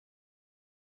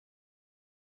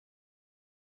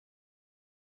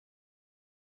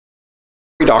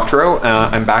Doctorow.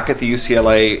 I'm back at the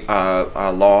UCLA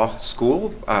Law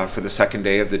School for the second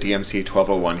day of the DMCA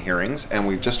 1201 hearings, and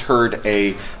we've just heard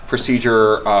a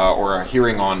procedure or a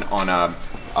hearing on a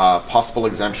possible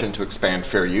exemption to expand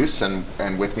fair use, and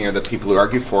with me are the people who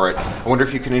argue for it. I wonder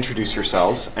if you can introduce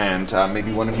yourselves, and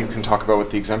maybe one of you can talk about what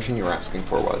the exemption you were asking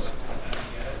for was.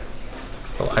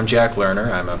 Well, I'm Jack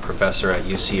Lerner. I'm a professor at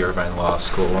UCI Law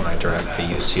School, and I direct the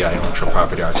UCI Intellectual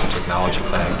Property Arts and Technology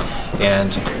Clinic.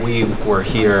 And we were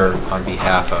here on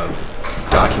behalf of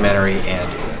documentary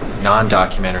and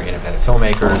non-documentary independent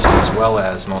filmmakers, as well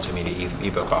as multimedia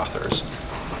ebook authors.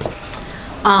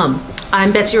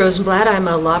 I'm Betsy Rosenblatt. I'm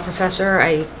a law professor.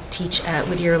 I teach at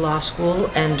Whittier Law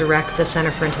School and direct the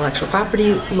Center for Intellectual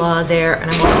Property Law there, and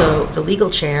I'm also the legal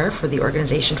chair for the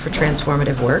Organization for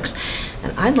Transformative Works.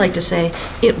 And I'd like to say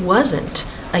it wasn't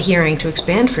a hearing to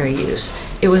expand fair use.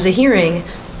 It was a hearing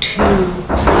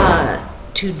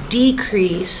to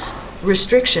decrease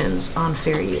restrictions on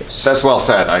fair use. That's well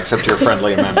said. I accept your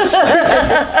friendly amendment.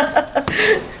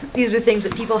 These are things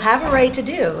that people have a right to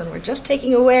do, and we're just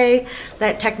taking away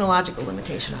that technological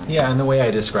limitation on it. Yeah, and the way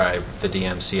I describe the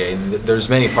DMCA, and there's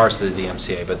many parts of the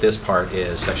DMCA, but this part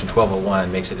is Section 1201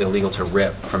 makes it illegal to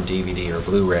rip from DVD or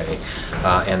Blu-ray.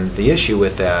 And the issue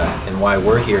with that, and why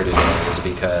we're here today, is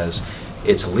because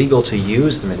it's legal to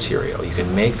use the material. You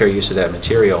can make fair use of that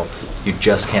material, you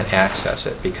just can't access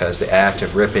it because the act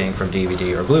of ripping from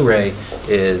DVD or Blu-ray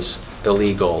is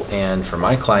illegal. And for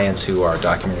my clients who are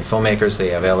documentary filmmakers, they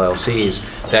have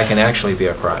LLCs, that can actually be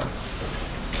a crime.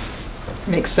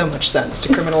 Makes so much sense to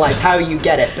criminalize how you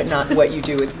get it, but not what you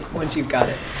do once you've got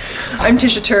it. I'm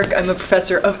Tisha Turk. I'm a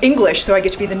professor of English, so I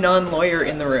get to be the non-lawyer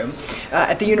in the room.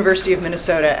 At the University of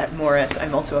Minnesota at Morris,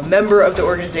 I'm also a member of the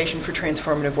Organization for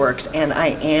Transformative Works, and I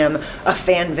am a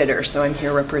fan vidder, so I'm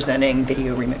here representing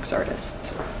video remix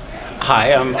artists.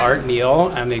 Hi, I'm Art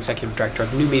Neill. I'm the Executive Director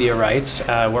of New Media Rights.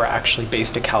 We're actually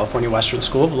based at California Western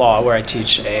School of Law, where I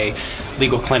teach a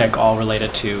legal clinic all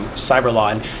related to cyber law.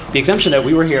 And the exemption that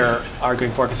we were here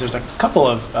arguing for, because there's a couple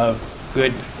of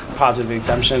good positive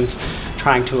exemptions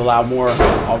trying to allow more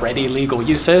already legal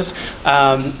uses.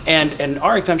 And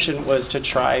our exemption was to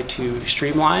try to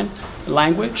streamline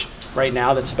language. Right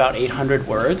now that's about 800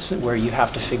 words, where you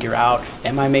have to figure out,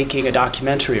 am I making a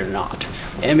documentary or not?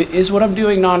 Is what I'm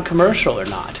doing non-commercial or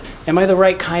not? Am I the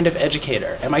right kind of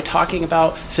educator? Am I talking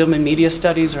about film and media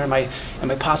studies, or am I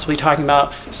possibly talking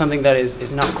about something that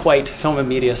is not quite film and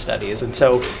media studies? And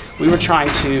so we were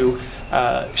trying to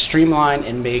streamline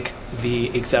and make the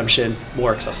exemption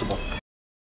more accessible.